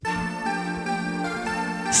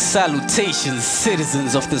Salutations,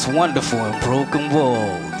 citizens of this wonderful and broken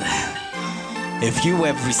world. If you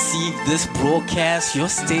have received this broadcast, your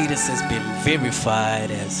status has been verified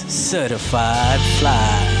as certified fly.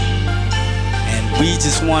 And we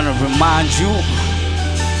just want to remind you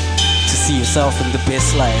to see yourself in the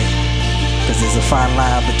best light, because there's a fine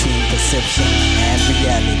line between perception and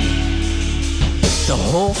reality. The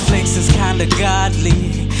whole flex is kinda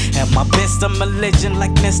godly. At my best, I'm a legend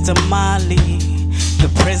like Mr. Marley. The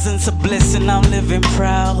presence of blessing, I'm living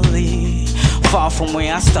proudly. Far from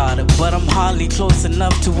where I started, but I'm hardly close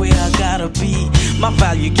enough to where I gotta be. My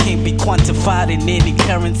value can't be quantified in any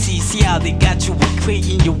currency. See how they got you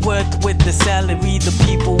equating your worth with the salary. The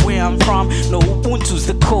people where I'm from, no, Ubuntu's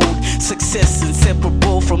the code. Success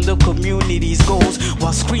inseparable from the community's goals.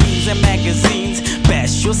 While screens and magazines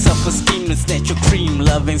bash your self-esteem and snatch your cream.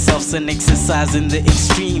 Loving self's an exercise in the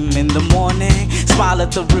extreme. In the morning, smile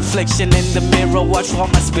at the reflection in the mirror. Watch while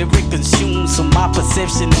my spirit consumes, so my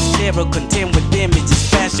perception is clearer. Content with images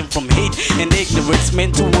fashioned from hate and ignorance,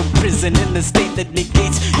 meant to imprison in a state that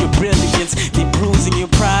negates your brilliance. They bruising your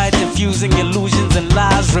pride, diffusing illusions and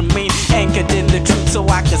lies. Remain anchored in the truth, so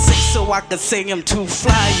I can say I'm too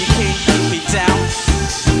fly. You can't keep me down.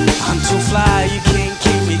 I'm too fly. You can't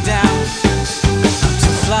keep me down. I'm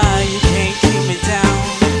too fly. You can't keep me down.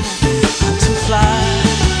 I'm too fly.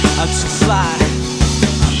 I'm too fly.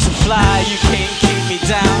 I'm too fly. You can't keep me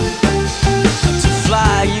down. I'm too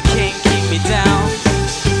fly. You can't keep me down.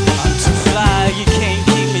 I'm too fly. You can't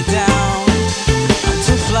keep me down. I'm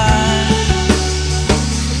too fly.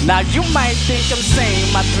 Now you might think I'm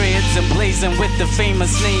sane, my threads emblazoned with the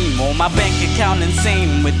famous name, or my bank account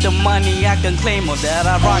insane with the money I can claim, or that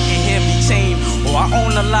I rock a heavy chain, or I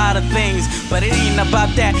own a lot of things, but it ain't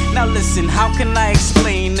about that. Now listen, how can I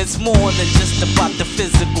explain? It's more than just about the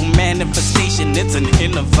physical manifestation. It's an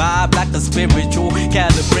inner vibe, like a spiritual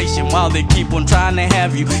calibration, while they keep on trying to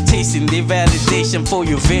have you tasting their validation for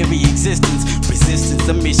your very existence. Resistance,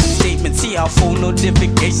 a mission statement. See how phone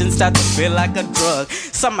notifications start to feel like a drug.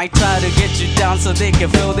 Some might try to get you down so they can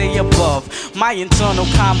feel they above. My internal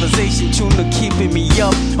conversation tune to keeping me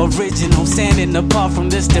up. Original, standing apart from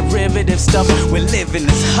this derivative stuff. We're living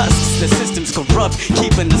as husks, the system's corrupt,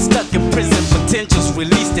 keeping us stuck in prison. Potential's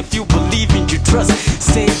released if you believe in your trust.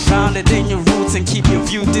 Stay grounded in your roots and keep your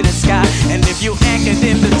view to the sky. And if you anchored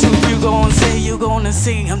in the truth, you're gonna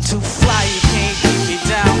say I'm too fly. You can't keep me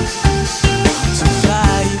down. I'm too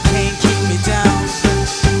fly. You can't keep me down.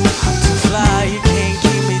 I'm too fly. You can't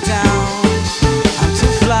keep me down. I'm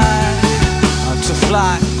too fly. I'm too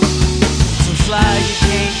fly. Too fly. You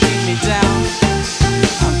can't keep me down.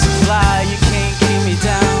 I'm too fly. You can't keep me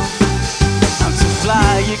down. I'm too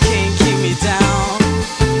fly. You can't keep me down.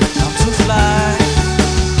 I'm too fly.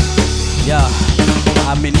 Yeah,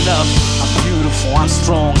 I'm enough. I'm beautiful. I'm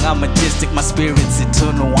strong. I'm majestic. My spirit's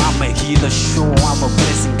eternal. I'm a healer, sure. I'm a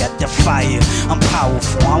blessing. Got the fire. I'm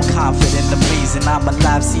powerful. I'm confident, amazing. I'm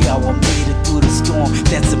alive. See how I made it through the storm.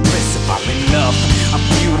 That's impressive. I'm enough. I'm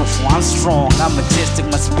beautiful. I'm strong. I'm majestic.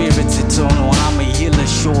 My spirit's eternal. I'm a healer,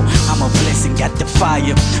 sure. I'm a blessing. Got the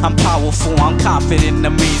fire. I'm powerful. I'm confident,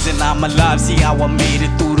 amazing. I'm alive. See how I made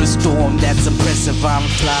it through the storm. That's impressive. I'm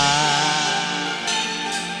fly.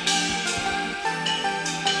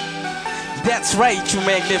 That's right, you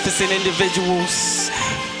magnificent individuals.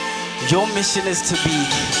 Your mission is to be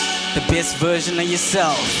the best version of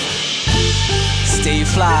yourself. Stay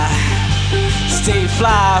fly,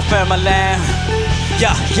 family.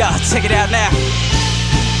 Yeah, check it out now.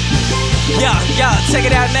 Yeah, check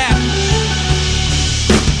it out now.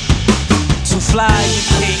 Too fly, you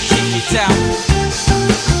can't keep me down.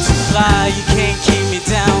 Too fly, you can't keep me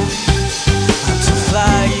down. I'm too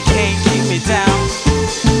fly, you can't keep me down.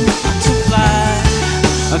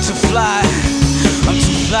 I'm too fly, I'm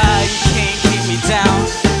too fly, you can't keep me down.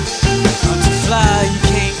 I'm too fly, you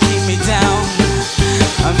can't keep me down.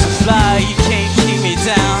 I'm too fly, you can't keep me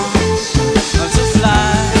down. I'm too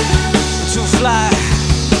fly, I'm too fly.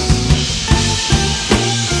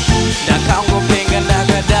 Nakango pinga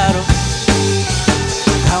nakadaro.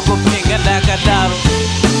 Kango pinga nakadaro.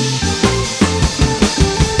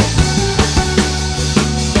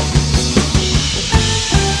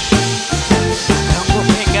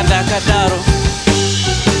 Nakadaro,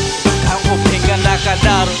 Kango pinga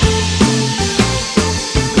nakadaro.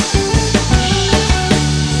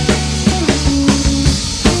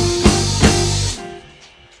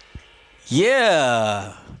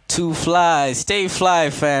 Yeah, too fly. Stay fly,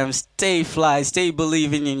 fam. Stay fly. Stay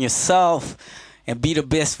believing in yourself and be the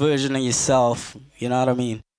best version of yourself. You know what I mean?